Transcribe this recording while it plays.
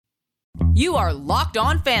You are Locked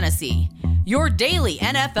On Fantasy, your daily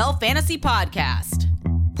NFL fantasy podcast.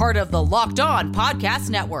 Part of the Locked On Podcast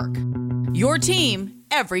Network, your team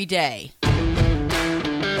every day.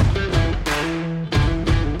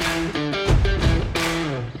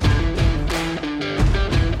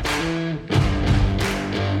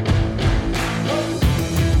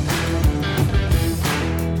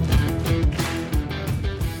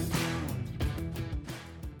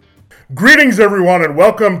 Greetings, everyone, and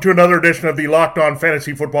welcome to another edition of the Locked On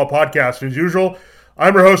Fantasy Football Podcast. As usual,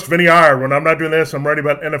 I'm your host, Vinny Iyer. When I'm not doing this, I'm writing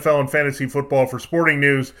about NFL and fantasy football for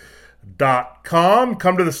SportingNews.com.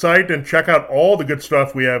 Come to the site and check out all the good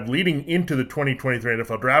stuff we have leading into the 2023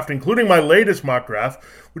 NFL Draft, including my latest mock draft,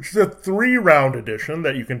 which is a 3-round edition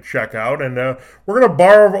that you can check out. And we're going to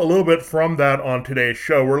borrow a little bit from that on today's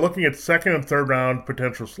show. We're looking at second and third round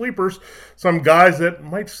potential sleepers, some guys that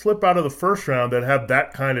might slip out of the first round that have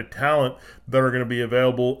that kind of talent that are going to be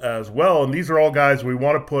available as well. And these are all guys we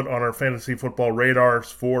want to put on our fantasy football radars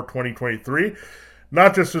for 2023,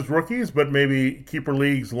 not just as rookies, but maybe keeper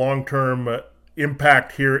leagues, long-term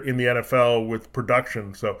impact here in the NFL with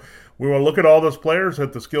production. So we want to look at all those players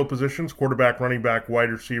at the skill positions, quarterback, running back, wide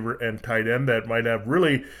receiver, and tight end that might have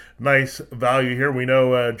really nice value here. We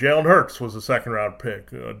know Jalen Hurts was a second-round pick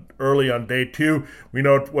early on day 2. We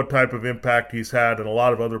know what type of impact he's had, and a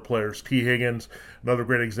lot of other players. T. Higgins, another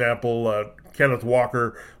great example. Kenneth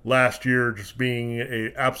Walker last year just being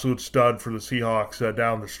an absolute stud for the Seahawks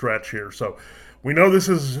down the stretch here. So we know this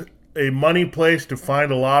is a money place to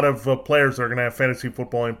find a lot of players that are going to have fantasy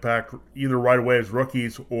football impact either right away as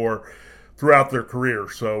rookies or throughout their career.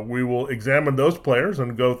 So we will examine those players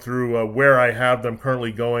and go through where I have them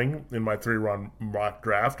currently going in my 3-round mock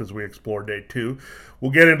draft as we explore day 2.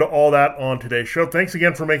 We'll get into all that on today's show. Thanks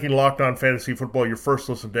again for making Locked On Fantasy Football your first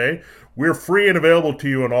listen day. We're free and available to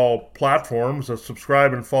you on all platforms.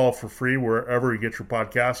 Subscribe and follow for free wherever you get your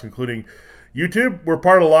podcasts, including YouTube. We're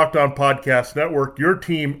part of the Locked On Podcast Network, your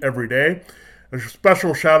team every day. A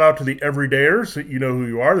special shout out to the everydayers, you know who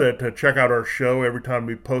you are, that check out our show every time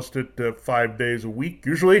we post it 5 days a week,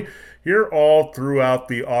 usually here all throughout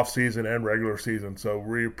the off season and regular season. So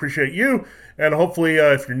we appreciate you, and hopefully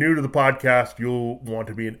if you're new to the podcast, you'll want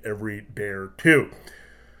to be an everydayer too.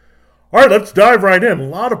 All right, let's dive right in. A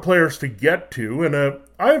lot of players to get to, and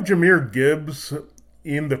I have Jahmyr Gibbs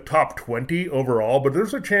in the top 20 overall, but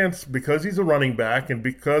there's a chance because he's a running back and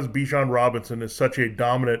because Bijan Robinson is such a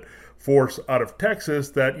dominant force out of Texas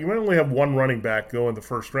that you might only have one running back go in the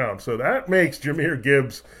first round. So that makes Jahmyr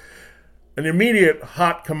Gibbs an immediate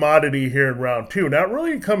hot commodity here in round 2. Now it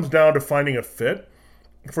really comes down to finding a fit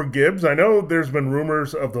for Gibbs. I know there's been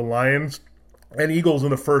rumors of the Lions and Eagles in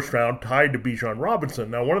the first round tied to Bijan Robinson.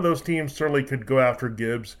 Now one of those teams certainly could go after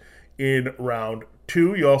Gibbs in round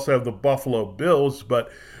 2. You also have the Buffalo Bills, but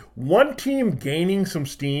one team gaining some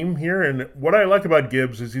steam here, and what I like about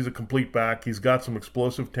Gibbs is he's a complete back. He's got some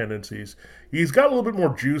explosive tendencies. He's got a little bit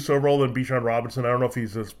more juice overall than Bijan Robinson. I don't know if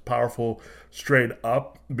he's as powerful straight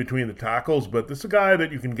up between the tackles, but this is a guy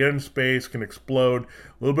that you can get in space, can explode, a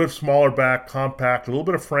little bit of smaller back, compact, a little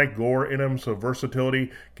bit of Frank Gore in him, so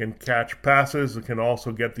versatility, can catch passes, can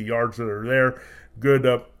also get the yards that are there. Good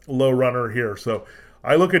low runner here, so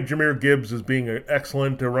I look at Jahmyr Gibbs as being an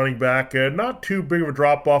excellent running back. Not too big of a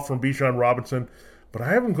drop-off from Bijan Robinson, but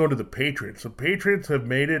I have him going to the Patriots. The Patriots have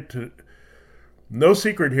made it to no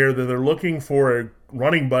secret here that they're looking for a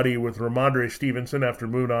running buddy with Ramondre Stevenson after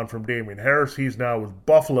moving on from Damian Harris. He's now with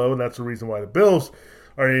Buffalo, and that's the reason why the Bills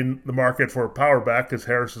are in the market for a power back, because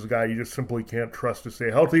Harris is a guy you just simply can't trust to stay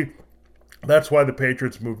healthy. That's why the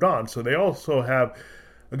Patriots moved on. So they also have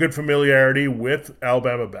a good familiarity with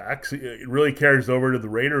Alabama backs. It really carries over to the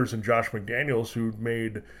Raiders and Josh McDaniels, who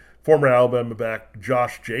made former Alabama back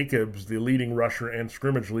Josh Jacobs the leading rusher and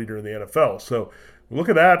scrimmage leader in the NFL. So look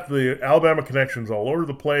at that. The Alabama connections all over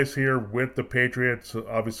the place here with the Patriots.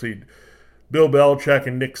 Obviously, Bill Belichick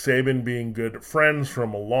and Nick Saban being good friends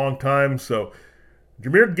from a long time. So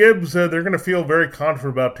Jahmyr Gibbs, they're going to feel very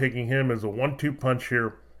confident about taking him as a 1-2 punch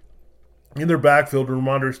here in their backfield to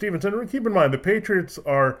Ramondre Stevenson. And keep in mind, the Patriots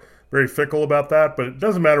are very fickle about that, but it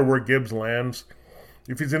doesn't matter where Gibbs lands.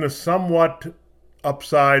 If he's in a somewhat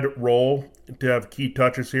upside role to have key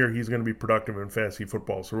touches here, he's going to be productive in fantasy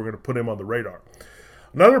football, so we're going to put him on the radar.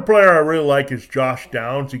 Another player I really like is Josh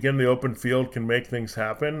Downs. Again, the open field can make things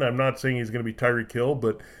happen. I'm not saying he's going to be Tyreek Hill,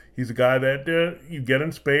 but he's a guy that you get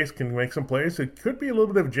in space, can make some plays. It could be a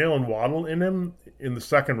little bit of Jalen Waddle in him in the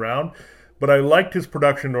second round. But I liked his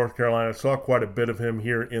production in North Carolina. I saw quite a bit of him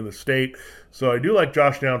here in the state. So I do like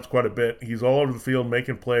Josh Downs quite a bit. He's all over the field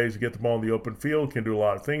making plays. You get the ball in the open field, can do a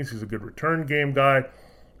lot of things. He's a good return game guy.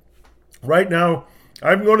 Right now,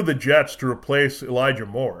 I'm going to the Jets to replace Elijah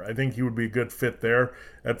Moore. I think he would be a good fit there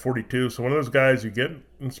at 42. So one of those guys you get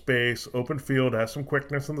in space, open field, has some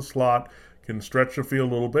quickness in the slot, can stretch the field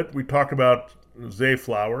a little bit. We talked about Zay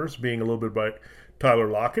Flowers being a little bit like Tyler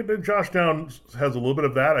Lockett, and Josh Downs has a little bit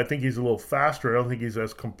of that. I think he's a little faster. I don't think he's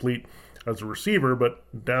as complete as a receiver, but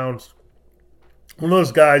Downs, one of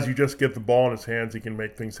those guys, you just get the ball in his hands, he can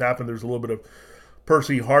make things happen. There's a little bit of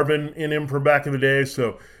Percy Harvin in him from back in the day,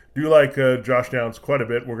 so do like Josh Downs quite a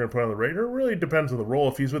bit. We're going to put on the radar. It really depends on the role.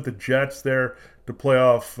 If he's with the Jets there to play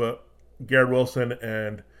off Garrett Wilson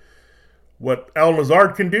and what Allen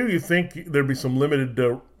Lazard can do, you think there'd be some limited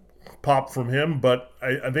pop from him, but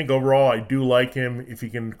I think overall I do like him if he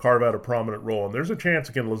can carve out a prominent role. And there's a chance,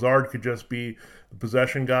 again, Lazard could just be the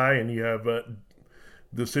possession guy, and you have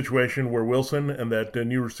the situation where Wilson and that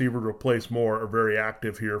new receiver to replace Moore are very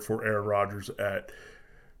active here for Aaron Rodgers at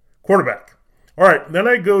quarterback. All right, then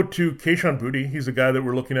I go to Kayshon Boutte. He's a guy that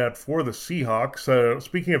we're looking at for the Seahawks.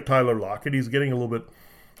 Speaking of Tyler Lockett, he's getting a little bit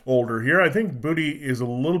older here. I think Boutte is a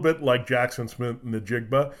little bit like Jackson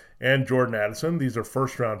Smith-Njigba and Jordan Addison. These are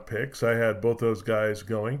first-round picks. I had both those guys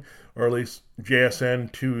going, or at least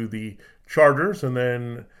JSN to the Chargers, and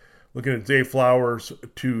then looking at Zay Flowers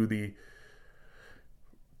to the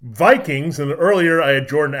Vikings, and earlier I had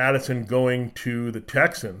Jordan Addison going to the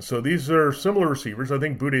Texans. So these are similar receivers. I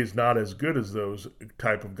think Boutte is not as good as those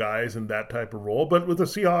type of guys in that type of role. But with the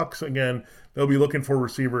Seahawks, again, they'll be looking for a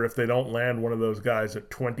receiver if they don't land one of those guys at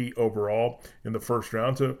 20 overall in the first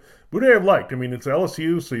round. So Boutte I've liked. I mean, it's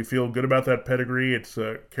LSU, so you feel good about that pedigree. It's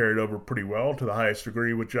carried over pretty well to the highest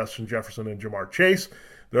degree with Justin Jefferson and Jamar Chase.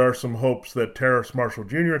 There are some hopes that Terrace Marshall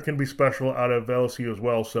Jr. can be special out of LSU as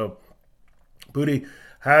well. So Boutte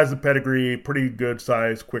has the pedigree, pretty good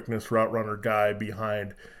size, quickness, route runner guy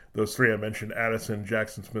behind those three I mentioned, Addison,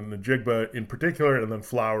 Jackson Smith-Njigba in particular, and then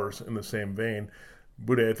Flowers in the same vein.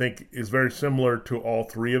 Boutte, I think, is very similar to all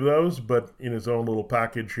three of those, but in his own little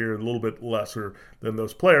package here, a little bit lesser than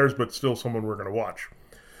those players, but still someone we're going to watch.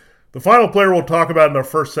 The final player we'll talk about in our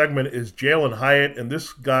first segment is Jalin Hyatt, and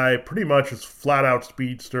this guy pretty much is flat-out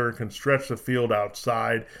speedster, can stretch the field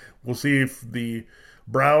outside. We'll see if the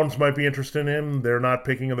Browns might be interested in him. They're not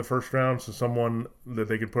picking in the first round, so someone that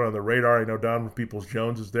they could put on the radar. I know Donovan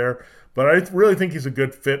Peoples-Jones is there, but I really think he's a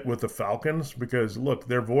good fit with the Falcons because, look,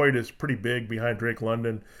 their void is pretty big behind Drake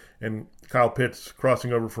London and Kyle Pitts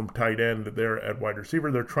crossing over from tight end there at wide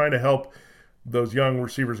receiver. They're trying to help those young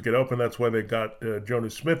receivers get open. That's why they got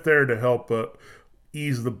Jonas Smith there to help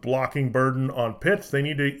ease the blocking burden on Pitts. They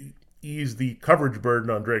need to ease the coverage burden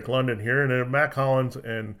on Drake London here, and Matt Collins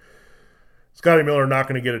and Scotty Miller are not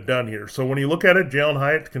going to get it done here. So when you look at it, Jalin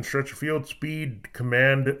Hyatt can stretch the field, speed,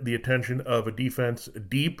 command the attention of a defense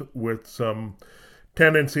deep with some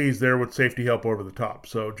tendencies there with safety help over the top.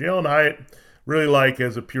 So Jalin Hyatt, really like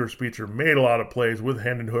as a pure speedster, made a lot of plays with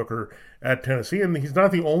Hendon Hooker at Tennessee. And he's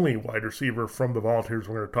not the only wide receiver from the Volunteers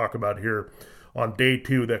we're going to talk about here on day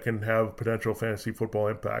two that can have potential fantasy football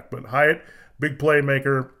impact. But Hyatt, big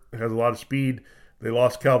playmaker, has a lot of speed. They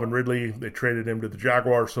lost Calvin Ridley. They traded him to the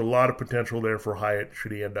Jaguars, so a lot of potential there for Hyatt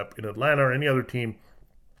should he end up in Atlanta or any other team.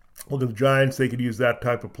 Look at the Giants. They could use that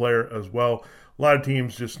type of player as well. A lot of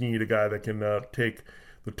teams just need a guy that can take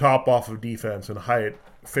the top off of defense, and Hyatt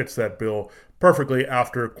fits that bill perfectly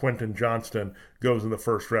after Quentin Johnston goes in the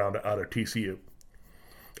first round out of TCU.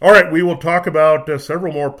 All right, we will talk about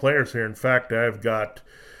several more players here. In fact, I've got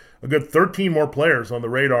a good 13 more players on the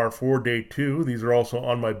radar for day two. These are also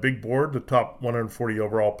on my big board, the top 140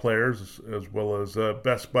 overall players, as well as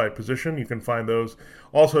best by position. You can find those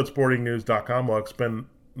also at sportingnews.com. I'll expand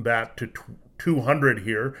that to 200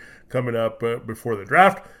 here coming up before the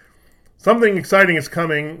draft. Something exciting is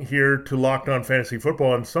coming here to Locked On Fantasy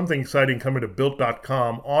Football, and something exciting coming to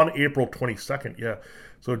Built.com on April 22nd. Yeah,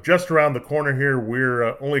 so just around the corner here.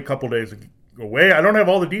 We're only a couple days away. I don't have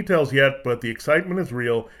all the details yet, but the excitement is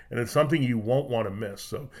real, and it's something you won't want to miss.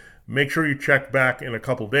 So make sure you check back in a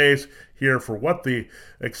couple days here for what the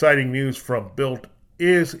exciting news from Built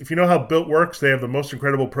is. If you know how Built works, they have the most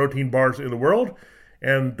incredible protein bars in the world,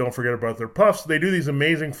 and don't forget about their puffs. They do these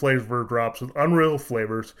amazing flavor drops with unreal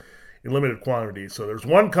flavors in limited quantities. So there's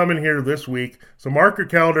one coming here this week. So mark your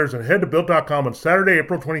calendars and head to Built.com on Saturday,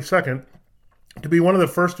 April 22nd, to be one of the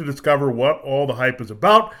first to discover what all the hype is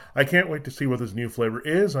about. I can't wait to see what this new flavor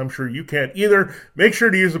is. I'm sure you can't either. Make sure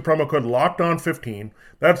to use the promo code LOCKEDON15.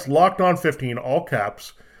 That's LOCKEDON15, all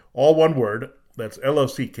caps, all one word. That's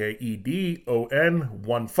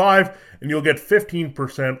LOCKEDON15, and you'll get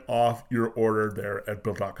 15% off your order there at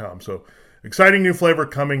Built.com. So exciting new flavor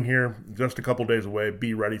coming here, just a couple days away.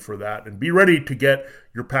 Be ready for that, and be ready to get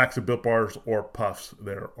your packs of Built Bars or Puffs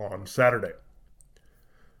there on Saturday.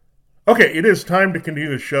 Okay, it is time to continue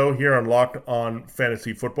the show here on Locked On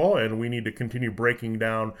Fantasy Football, and we need to continue breaking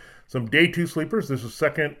down some day two sleepers. This is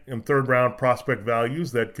second and third round prospect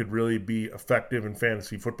values that could really be effective in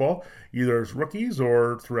fantasy football, either as rookies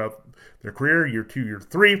or throughout their career, year 2, year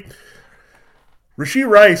 3. Rashee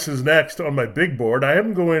Rice is next on my big board. I have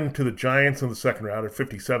him going to the Giants in the second round at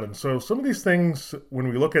 57. So some of these things, when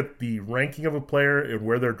we look at the ranking of a player and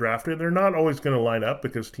where they're drafted, they're not always going to line up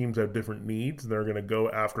because teams have different needs. They're going to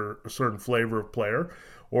go after a certain flavor of player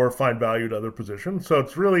or find value at other positions. So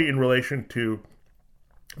it's really in relation to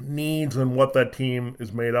needs and what that team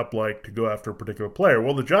is made up like to go after a particular player.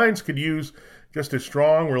 Well, the Giants could use just a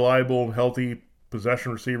strong, reliable, healthy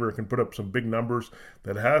possession receiver, can put up some big numbers,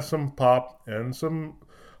 that has some pop and some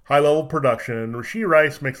high-level production. And Rashee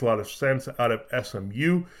Rice makes a lot of sense out of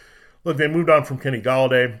SMU. Look, they moved on from Kenny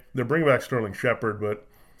Golladay. They're bringing back Sterling Shepard, but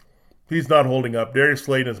he's not holding up. Darius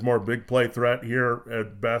Slayton is more big play threat here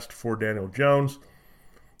at best for Daniel Jones.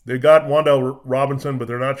 They got Wan'Dale Robinson, but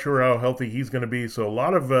they're not sure how healthy he's going to be. So a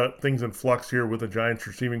lot of things in flux here with the Giants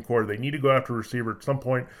receiving core. They need to go after a receiver at some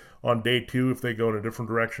point on day 2. If they go in a different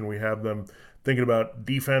direction, we have them thinking about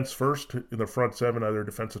defense first in the front 7, either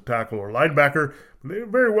defensive tackle or linebacker. They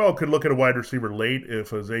very well could look at a wide receiver late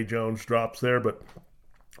if Zay Jones drops there. But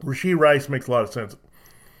Rashee Rice makes a lot of sense.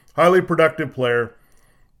 Highly productive player,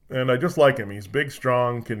 and I just like him. He's big,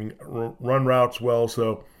 strong, can run routes well.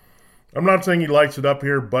 So I'm not saying he lights it up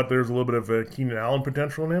here, but there's a little bit of a Keenan Allen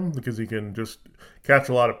potential in him because he can just catch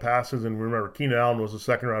a lot of passes. And remember, Keenan Allen was a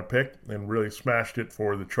second-round pick and really smashed it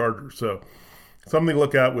for the Chargers. So something to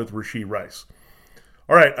look at with Rashee Rice.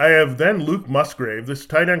 All right, I have then Luke Musgrave. This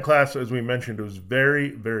tight end class, as we mentioned, was very,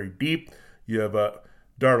 very deep. You have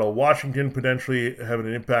Darnell Washington potentially having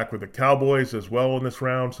an impact with the Cowboys as well in this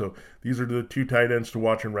round. So these are the 2 tight ends to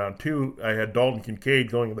watch in round 2. I had Dalton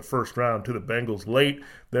Kincaid going in the first round to the Bengals late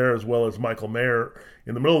there, as well as Michael Mayer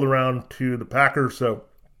in the middle of the round to the Packers. So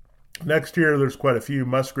next year, there's quite a few.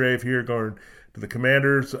 Musgrave here going to the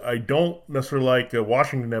Commanders. I don't necessarily like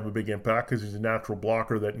Washington to have a big impact because he's a natural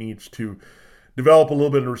blocker that needs to develop a little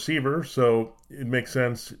bit of receiver. So it makes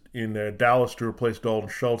sense in Dallas to replace Dalton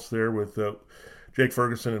Schultz there with Jake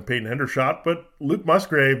Ferguson and Peyton Hendershot. But Luke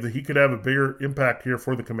Musgrave, he could have a bigger impact here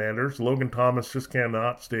for the Commanders. Logan Thomas just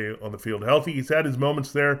cannot stay on the field healthy. He's had his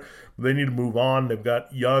moments there. But they need to move on. They've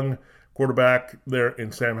got young quarterback there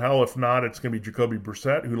in Sam Howell. If not, it's going to be Jacoby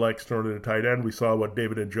Brissett, who likes throwing at a tight end. We saw what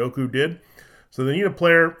David Njoku did. So they need a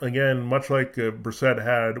player, again, much like Brissett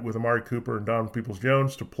had with Amari Cooper and Donovan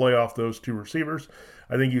Peoples-Jones, to play off those 2 receivers.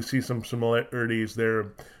 I think you see some similarities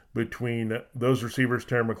there between those receivers,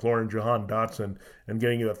 Terry McLaurin, Jahan Dotson, and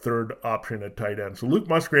getting a third option at tight end. So Luke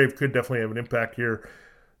Musgrave could definitely have an impact here.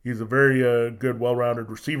 He's a very good, well-rounded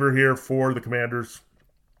receiver here for the Commanders,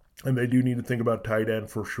 and they do need to think about tight end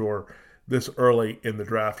for sure this early in the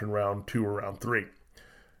draft in round 2 or round 3.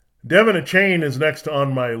 Devin Achane is next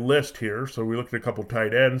on my list here. So we looked at a couple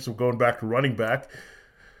tight ends. So going back to running back,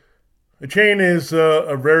 Achane is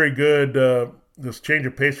a very good this change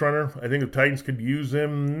of pace runner. I think the Titans could use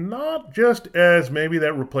him not just as maybe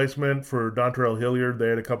that replacement for Dontrell Hilliard they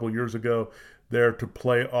had a couple years ago there to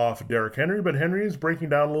play off Derrick Henry, but Henry is breaking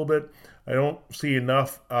down a little bit. I don't see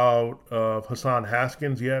enough out of Hassan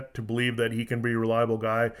Haskins yet to believe that he can be a reliable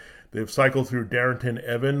guy. They've cycled through Darrington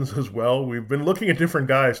Evans as well. We've been looking at different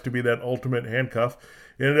guys to be that ultimate handcuff.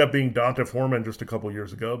 It ended up being Donta Foreman just a couple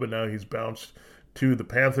years ago, but now he's bounced to the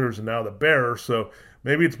Panthers and now the Bears. So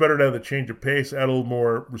maybe it's better to have the change of pace, add a little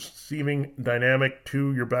more receiving dynamic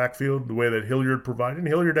to your backfield, the way that Hilliard provided. And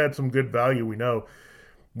Hilliard had some good value, we know,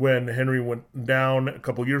 when Henry went down a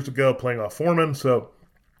couple years ago playing off Foreman. So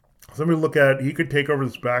something to look at. He could take over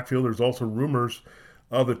this backfield. There's also rumors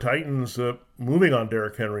of the Titans moving on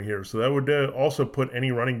Derrick Henry here. So that would also put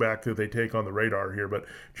any running back that they take on the radar here. But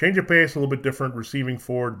change of pace, a little bit different receiving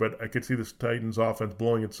forward, but I could see this Titans offense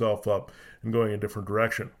blowing itself up and going a different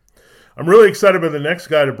direction. I'm really excited about the next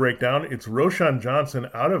guy to break down. It's Roschon Johnson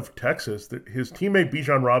out of Texas. His teammate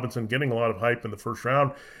Bijan Robinson getting a lot of hype in the first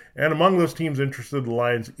round. And among those teams interested, the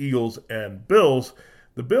Lions, Eagles, and Bills.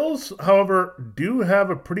 The Bills, however, do have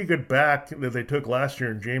a pretty good back that they took last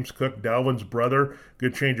year in James Cook, Dalvin's brother.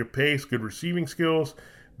 Good change of pace, good receiving skills.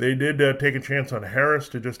 They did take a chance on Harris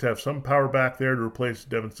to just have some power back there to replace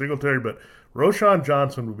Devin Singletary, but Roschon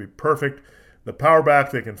Johnson would be perfect. The power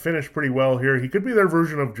back, they can finish pretty well here. He could be their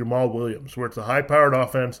version of Jamal Williams, where it's a high-powered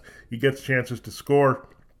offense. He gets chances to score.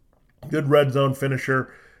 Good red zone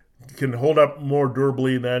finisher. Can hold up more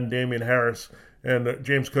durably than Damian Harris And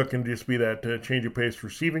James Cook can just be that change of pace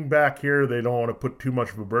receiving back here. They don't want to put too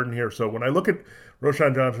much of a burden here. So when I look at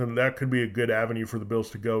Roschon Johnson, that could be a good avenue for the Bills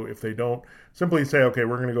to go if they don't simply say, okay,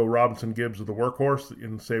 we're going to go Robinson Gibbs with the workhorse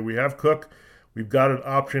and say we have Cook. We've got an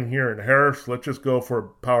option here in Harris. Let's just go for a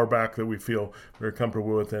power back that we feel very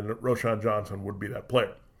comfortable with, and Roschon Johnson would be that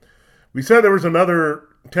player. We said there was another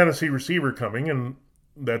Tennessee receiver coming, and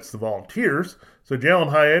that's the Volunteers. So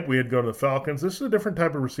Jalen Hyatt, we had gone to the Falcons. This is a different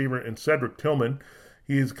type of receiver in Cedric Tillman.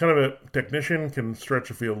 He's kind of a technician, can stretch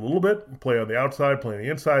the field a little bit, play on the outside, play on the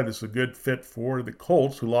inside. This is a good fit for the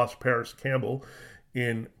Colts, who lost Paris Campbell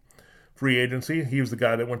in free agency. He was the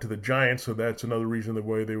guy that went to the Giants, so that's another reason the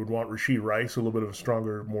way they would want Rashee Rice, a little bit of a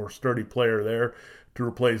stronger, more sturdy player there to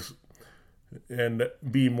replace and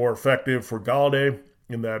be more effective for Galladay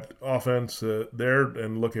in that offense there.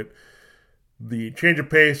 And look at the change of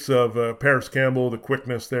pace of Paris Campbell, the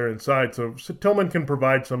quickness there inside. So Tillman can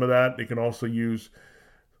provide some of that. They can also use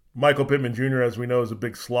Michael Pittman Jr., as we know, is a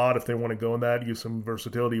big slot if they want to go in that, use some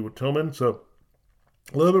versatility with Tillman. So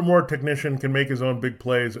a little bit more technician, can make his own big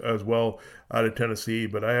plays as well out of Tennessee.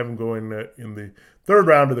 But I have him going in the third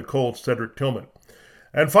round to the Colts, Cedric Tillman.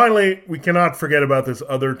 And finally, we cannot forget about this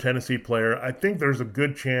other Tennessee player. I think there's a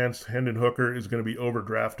good chance Hendon Hooker is going to be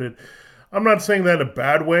overdrafted. I'm not saying that in a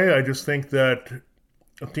bad way. I just think that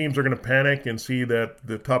teams are going to panic and see that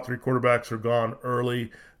the top three quarterbacks are gone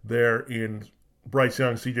early there in Bryce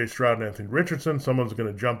Young, C.J. Stroud, and Anthony Richardson. Someone's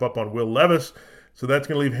going to jump up on Will Levis. So that's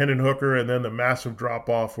going to leave Hendon Hooker, and then the massive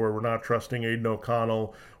drop-off where we're not trusting Aiden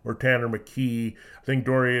O'Connell or Tanner McKee. I think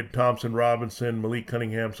Dorian Thompson-Robinson, Malik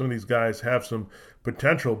Cunningham, some of these guys have some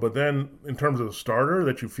potential. But then in terms of the starter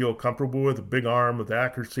that you feel comfortable with, a big arm with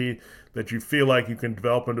accuracy, that you feel like you can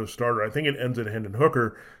develop into a starter, I think it ends at Hendon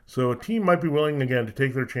Hooker. So a team might be willing, again, to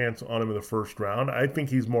take their chance on him in the first round. I think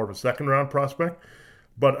he's more of a second-round prospect,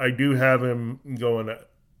 but I do have him going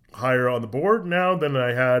higher on the board now than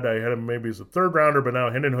I had. I had him maybe as a third rounder, but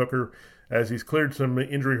now Hendon Hooker, as he's cleared some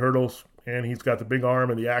injury hurdles, and he's got the big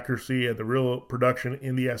arm and the accuracy and the real production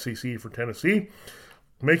in the SEC for Tennessee.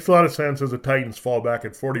 Makes a lot of sense as the Titans fall back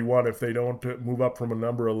at 41 if they don't move up from a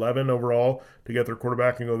number 11 overall to get their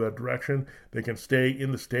quarterback and go that direction. They can stay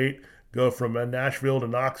in the state, go from Nashville to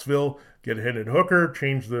Knoxville, get Hendon Hooker,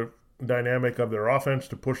 change the dynamic of their offense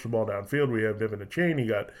to push the ball downfield. We have Devin Achane.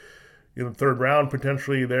 You got in the third round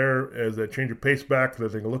potentially there as a change of pace back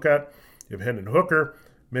that they can look at. You have Hendon Hooker,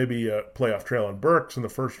 maybe playoff Treylon Burks in the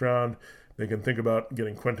first round. They can think about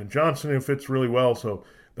getting Quentin Johnson, who fits really well. So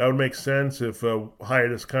that would make sense if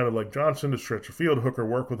Hyatt is kind of like Johnson to stretch the field. Hooker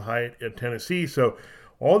worked with Hyatt at Tennessee. So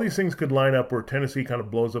all these things could line up where Tennessee kind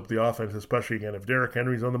of blows up the offense, especially, again, if Derrick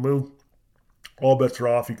Henry's on the move. All bets are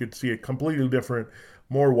off. You could see a completely different,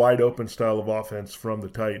 more wide-open style of offense from the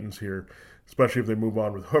Titans here, especially if they move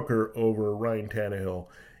on with Hooker over Ryan Tannehill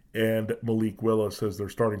and Malik Willis as their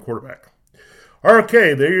starting quarterback.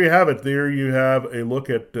 Okay, there you have it. There you have a look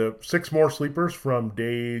at 6 more sleepers from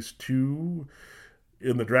days 2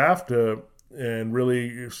 in the draft, and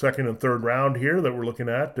really second and third round here that we're looking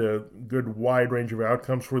at. Good wide range of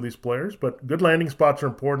outcomes for these players, but good landing spots are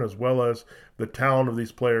important as well as the talent of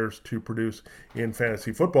these players to produce in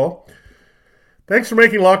fantasy football. Thanks for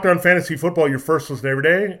making Locked On Fantasy Football your first listen every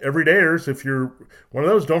day. Everydayers, if you're one of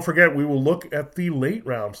those, don't forget we will look at the late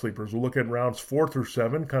round sleepers. We'll look at rounds 4 through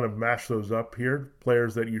 7, kind of mash those up here,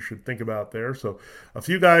 players that you should think about there. So a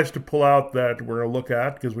few guys to pull out that we're going to look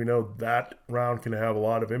at because we know that round can have a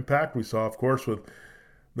lot of impact. We saw, of course, with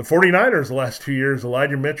the 49ers the last 2 years,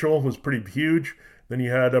 Elijah Mitchell was pretty huge. Then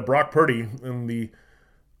you had Brock Purdy in the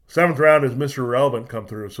 7th round as Mr. Irrelevant come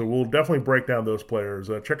through. So we'll definitely break down those players.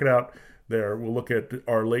 Check it out. There, we'll look at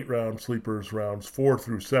our late round sleepers, rounds 4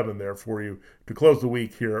 through 7 there for you to close the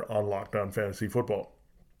week here on Locked On Fantasy Football.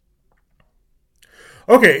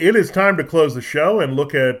 Okay, it is time to close the show and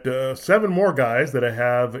look at 7 more guys that I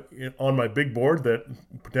have on my big board that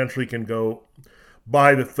potentially can go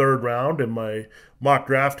by the third round in my mock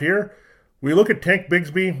draft here. We look at Tank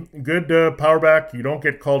Bigsby, good power back. You don't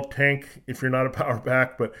get called Tank if you're not a power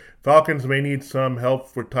back, but Falcons may need some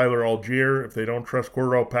help with Tyler Algier if they don't trust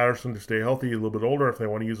Cordell Patterson to stay healthy, a little bit older, if they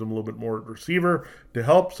want to use him a little bit more at receiver to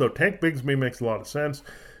help. So Tank Bigsby makes a lot of sense.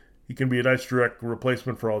 He can be a nice direct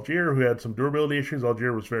replacement for Algier, who had some durability issues.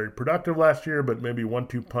 Algier was very productive last year, but maybe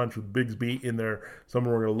 1-2 punch with Bigsby in there,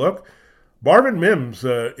 somewhere we're going to look. Marvin Mims,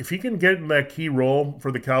 if he can get in that key role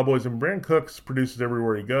for the Cowboys, and Brandon Cooks produces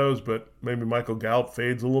everywhere he goes, but maybe Michael Gallup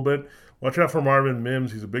fades a little bit. Watch out for Marvin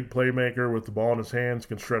Mims. He's a big playmaker with the ball in his hands,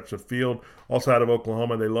 can stretch the field. Also out of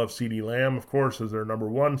Oklahoma, they love CeeDee Lamb, of course, as their number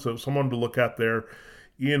 1. So someone to look at there,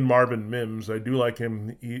 Ian Marvin Mims. I do like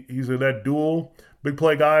him. He's that dual big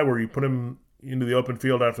play guy where you put him into the open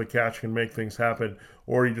field after the catch can make things happen,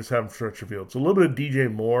 or you just have him stretch the field. So a little bit of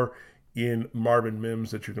DJ Moore in Marvin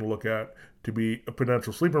Mims that you can look at to be a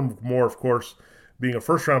potential sleeper. Moore, of course, being a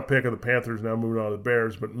first-round pick of the Panthers, now moving on to the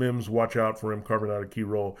Bears. But Mims, watch out for him carving out a key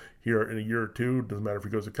role here in a year or two. Doesn't matter if he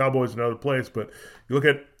goes to Cowboys or another place. But you look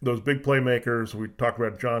at those big playmakers. We talked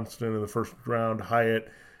about Johnston in the first round,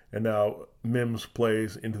 Hyatt, and now Mims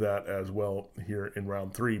plays into that as well here in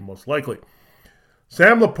round 3, most likely.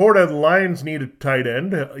 Sam Laporta, the Lions need a tight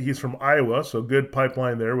end. He's from Iowa, so good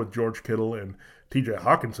pipeline there with George Kittle and TJ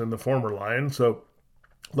Hawkinson, the former Lion. So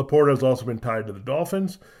Laporta has also been tied to the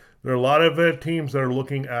Dolphins. There are a lot of teams that are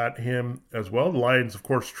looking at him as well. The Lions, of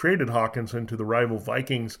course, traded Hawkinson to the rival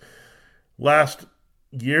Vikings last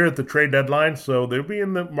year at the trade deadline, so they'll be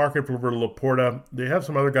in the market for Laporta. They have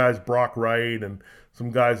some other guys, Brock Wright, and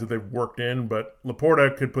some guys that they've worked in, but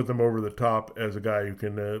Laporta could put them over the top as a guy who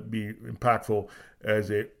can be impactful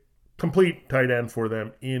as a complete tight end for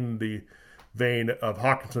them in the vein of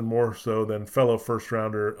Hawkinson, more so than fellow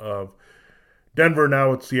first-rounder of Denver,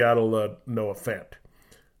 now at Seattle, Noah Fant.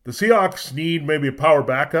 The Seahawks need maybe a power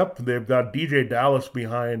backup. They've got DJ Dallas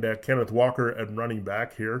behind Kenneth Walker at running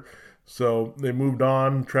back here. So they moved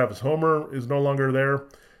on. Travis Homer is no longer there.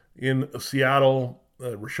 In Seattle,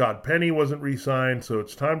 Rashad Penny wasn't re-signed. So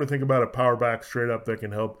it's time to think about a power back straight up that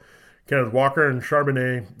can help Kenneth Walker. And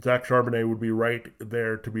Zach Charbonnet would be right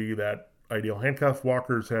there to be that ideal handcuff.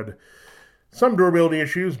 Walker's had some durability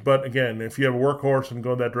issues, but again, if you have a workhorse and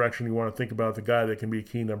go in that direction, you want to think about the guy that can be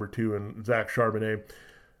key number 2, and Zach Charbonnet,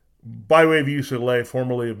 by way of UCLA,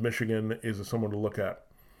 formerly of Michigan, is someone to look at.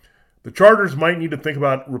 The Chargers might need to think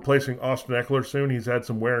about replacing Austin Eckler soon. He's had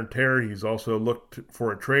some wear and tear. He's also looked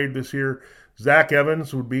for a trade this year. Zach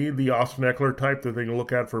Evans would be the Austin Eckler type that they can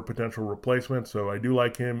look at for a potential replacement, so I do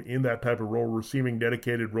like him in that type of role, receiving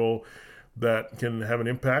dedicated role that can have an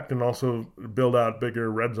impact and also build out bigger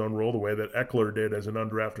red zone role the way that Eckler did as an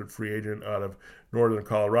undrafted free agent out of Northern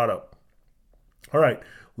Colorado. All right,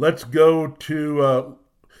 let's go to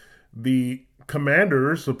the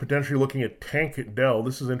Commanders, so potentially looking at Tank Dell.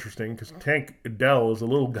 This is interesting because Tank Dell is a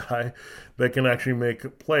little guy that can actually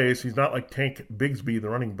make plays. He's not like Tank Bigsby, the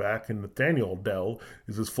running back, and Nathaniel Dell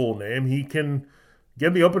is his full name. He can get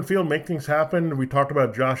in the open field, make things happen. We talked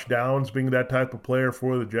about Josh Downs being that type of player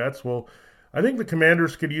for the Jets. Well, I think the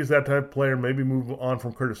Commanders could use that type of player, maybe move on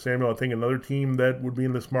from Curtis Samuel. I think another team that would be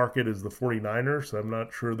in this market is the 49ers. I'm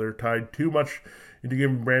not sure they're tied too much into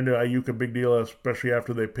giving Brandon Ayuk a big deal, especially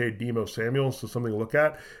after they paid Demo Samuel, so something to look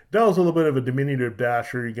at. Dell's a little bit of a diminutive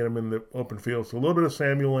dasher. You get him in the open field, so a little bit of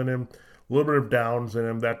Samuel in him, a little bit of Downs in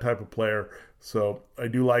him, that type of player. So I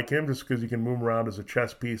do like him just because you can move him around as a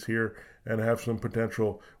chess piece here and have some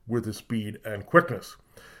potential with his speed and quickness.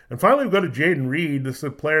 And finally, we've got to Jayden Reed. This is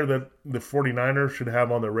a player that the 49ers should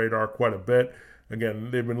have on their radar quite a bit.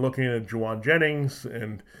 Again, they've been looking at Juwan Jennings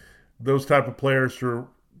and those type of players to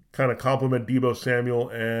kind of complement Debo Samuel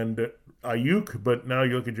and Ayuk, but now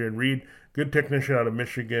you look at Jayden Reed, good technician out of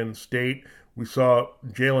Michigan State. We saw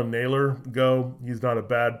Jalen Naylor go. He's not a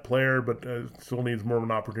bad player, but still needs more of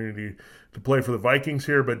an opportunity to play for the Vikings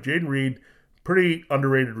here. But Jayden Reed, pretty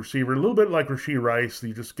underrated receiver, a little bit like Rashee Rice.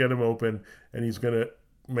 You just get him open, and he's going to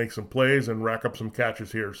make some plays and rack up some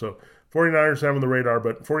catches here. So 49ers have on the radar,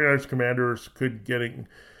 but 49ers Commanders could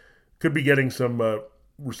be getting some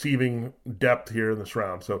receiving depth here in this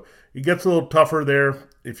round. So it gets a little tougher there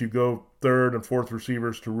if you go third and fourth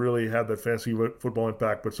receivers to really have that fantasy football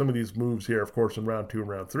impact. But some of these moves here, of course, in round 2 and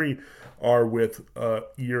round 3 are with a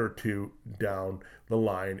year or two down the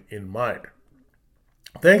line in mind.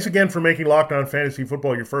 Thanks again for making Locked On Fantasy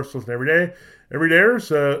Football your first listen every day.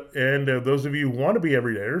 Everydayers, and those of you who want to be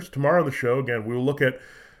everydayers, tomorrow on the show, again, we will look at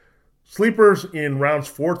sleepers in rounds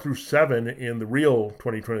 4 through 7 in the real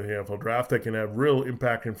 2020 NFL draft that can have real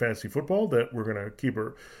impact in fantasy football that we're going to keep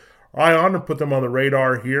our eye on and put them on the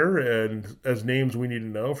radar here and as names we need to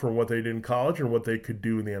know from what they did in college and what they could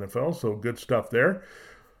do in the NFL. So good stuff there.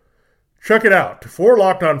 Check it out. For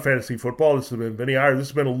Locked On Fantasy Football, this has been Vinny Iyer. This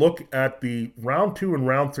has been a look at the round 2 and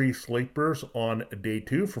round 3 sleepers on day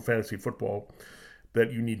 2 for fantasy football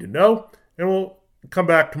that you need to know. And we'll come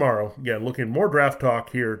back tomorrow, again, looking at more draft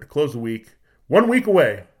talk here to close the week. 1 week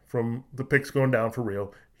away from the picks going down for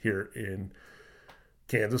real here in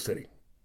Kansas City.